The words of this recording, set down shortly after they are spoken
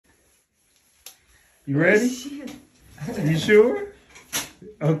You ready? You sure?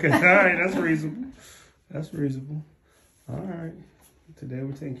 Okay, all right, that's reasonable. That's reasonable. All right. Today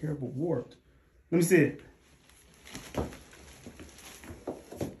we're taking care of a wart. Let me see it. Oh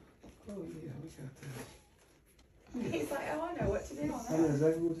yeah, we got that. He's like, oh, I know what to do on I know that.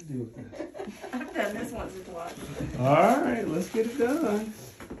 exactly what to do with that. I've done this once or twice. All right, let's get it done.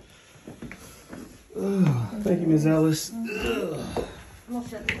 Thank you, Ms. Ellis. I'm gonna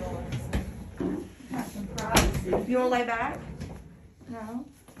shut the door. Got some fries. You want to lay back? No.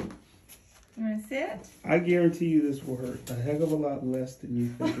 You want to sit? I guarantee you this will hurt a heck of a lot less than you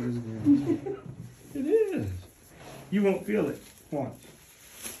think it is going to. It is. You won't feel it. Watch.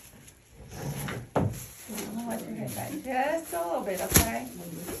 I'm gonna let your head back just a little bit, okay?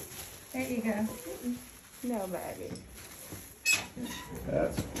 There you go. No, baby.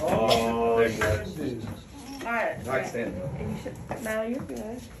 That's all you gotta do. All right. Right, stand. You should. No, you're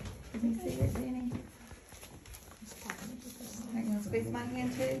good. Let me see it, Jenny. I'm gonna squeeze my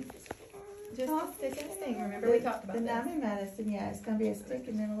hand too. Just a stick and a sting. Remember we talked about the this. numbing medicine. Yeah, it's gonna be a stick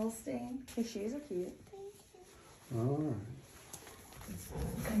and then a little sting. His shoes are cute. All right.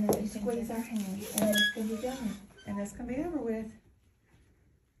 And then you squeeze our hand, and then it's gonna be done, and it's gonna be over with.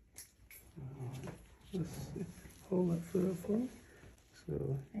 Let's see. Hold that foot up for me. So,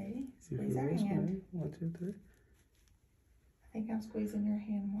 Ready? see if Squeeze it our works. hand. 1, 2, 3. I think I'm squeezing your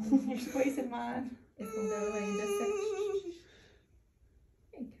hand more than you're squeezing mine. It's gonna go away in just a second.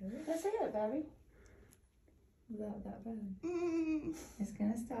 There you go. That's it, baby. Without that bad. It's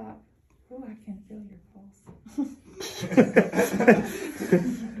gonna stop. Oh, I can feel your pulse.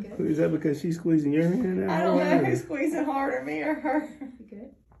 Is that because she's squeezing your hand out? I don't know who's squeezing harder, me or her. You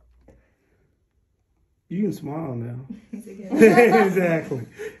good? You can smile now. Is it good? Exactly.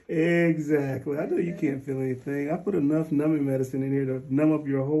 Exactly. I know you can't feel anything. I put enough numbing medicine in here to numb up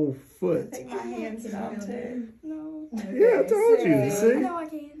your whole I foot. think my hand's numb too. No. Yeah, I told you. See? No, I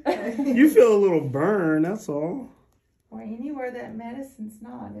can. You feel a little burn, that's all. Or anywhere that medicine's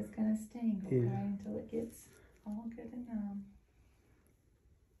not, it's gonna sting, okay, Yeah. until it gets all good and numb.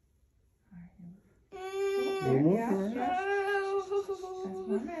 All right. One more, Yeah, all right. yeah. That's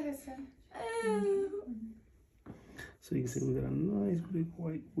my medicine. So you can see we got a nice big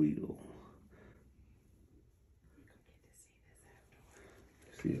white wheel.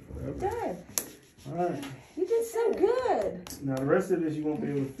 See it forever. Good. All right. You did so good. Now the rest of this you won't be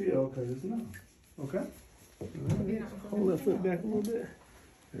able to feel because it's numb. Okay? All right. Hold that foot back a little bit.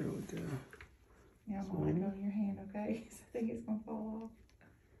 There we go. Yeah, I'm gonna let go of your hand, okay? 'Cause I think it's gonna fall off.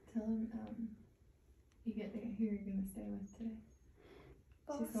 Tell him you get to who you're gonna stay with today.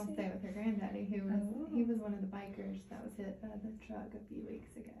 She's gonna stay with her granddaddy, who was he was one of the bikers that was hit by the truck a few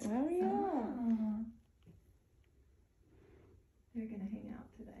weeks ago. Oh yeah. They're gonna hang out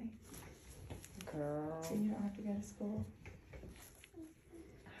today. Girl. So you don't have to go to school.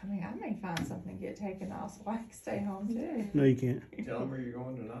 I mean, I may find something to get taken off so I can stay home too. No, you can't. Tell them where you're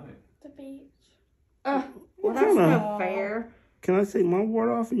going tonight. The beach. Well, Well, that's hold on. not fair. Can I take my wart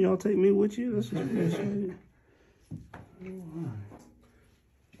off and y'all take me with you? That's just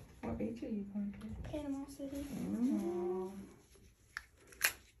What beach are you going to? Panama City. Oh.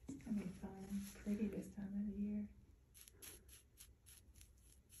 It's gonna be fun. Pretty this time of the year.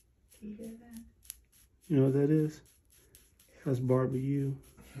 Do you do that? You know what that is? That's barbecue.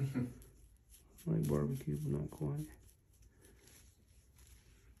 Like barbecue, but not quite.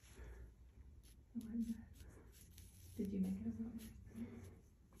 Did you make it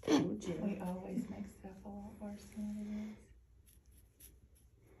a little worse? We always make stuff a lot worse than it is.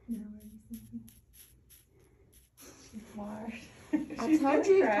 No, what are you thinking? She's wired. I told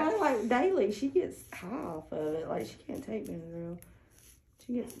you, kind of like daily, she gets high off of it. Like, she can't take Benadryl.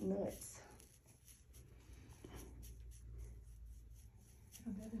 She gets nuts. I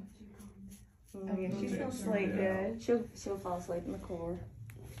better let you calm down. Oh yeah, she's gonna sleep good. She'll fall asleep in the car.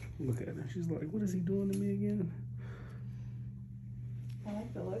 Look at her. She's like, what is he doing to me again? I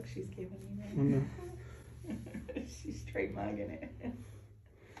like the look she's giving I you know. there. She's straight mugging it.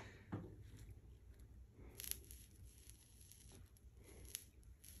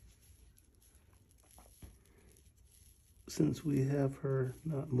 Since we have her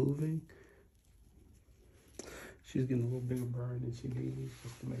not moving, she's getting a little bigger burn than she needs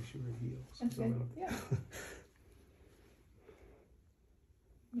just to make sure it heals. Okay, So, yeah.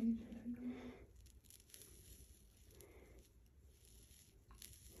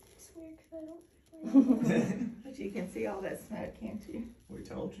 It's weird because I don't feel like But you can see all that smoke, can't you? We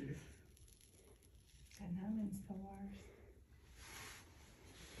told you. That numbing's the worst.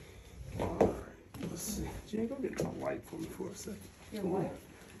 Let's see. Jay, go get my light for me for a second. Your what?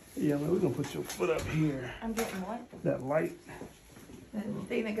 Yeah, man, we're gonna put your foot up here. I'm getting what? That light. The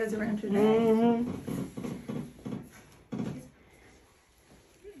thing that goes around your neck. Mm-hmm.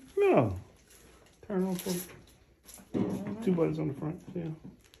 No. Turn on for 2 buttons on the front. Yeah.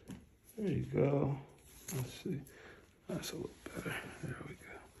 There you go. Let's see. That's a little better. There we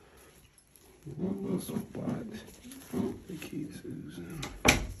go. One little spot. The key, Susan.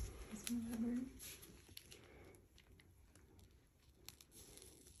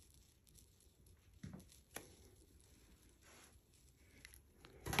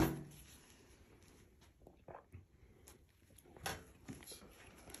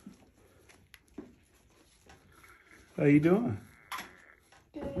 How you doing?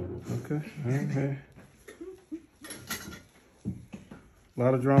 Good. Okay. Okay. A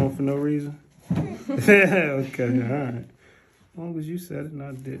lot of drama for no reason. Yeah. Okay. All right. As long as you said it and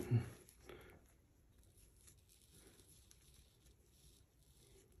I didn't.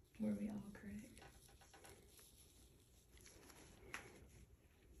 Were we all correct?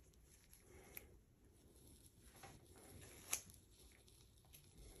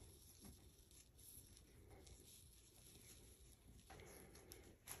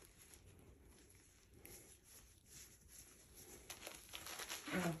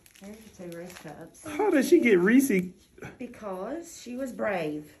 Oh, there's the 2 Reese cups. How did she get Reese? Because she was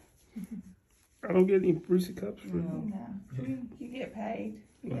brave. I don't get any Reese cups for No. No. You get paid.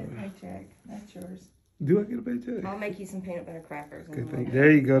 You get a paycheck. That's yours. Do I get a paycheck? I'll make you some peanut butter crackers. Okay, thank you.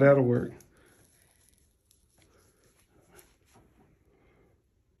 There you go. That'll work.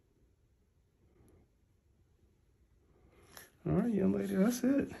 All right, young lady. That's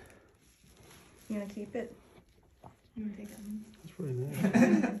it. You want to keep it? You want to take that one? That's pretty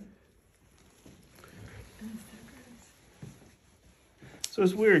nice. So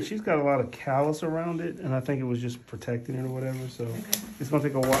it's weird. She's got a lot of callus around it, and I think it was just protecting it or whatever. So it's gonna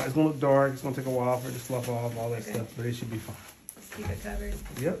take a while. It's gonna look dark. It's gonna take a while for it to slough off all that stuff, but it should be fine. Just keep it covered.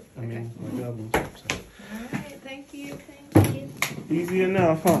 Yep. I mean, like the other ones. So. All right. Thank you. Thank you. Easy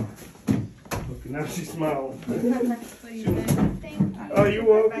enough, huh? Look, now she's smiling. What do you think? Thank you. Oh, you're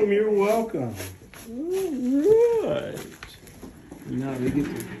welcome. You're welcome. All right. Now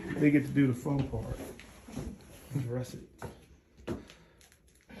they get to do the fun part. Dress it.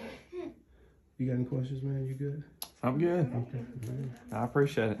 You got any questions, man? You good? I'm good. Okay. Man. I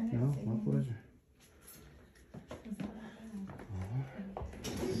appreciate it. No, my pleasure.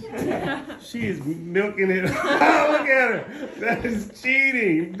 She is milking it. Look at her. That is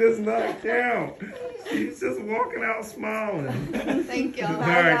cheating. It does not count. She's just walking out smiling. Thank y'all. All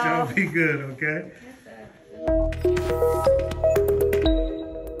right, y'all be good, okay?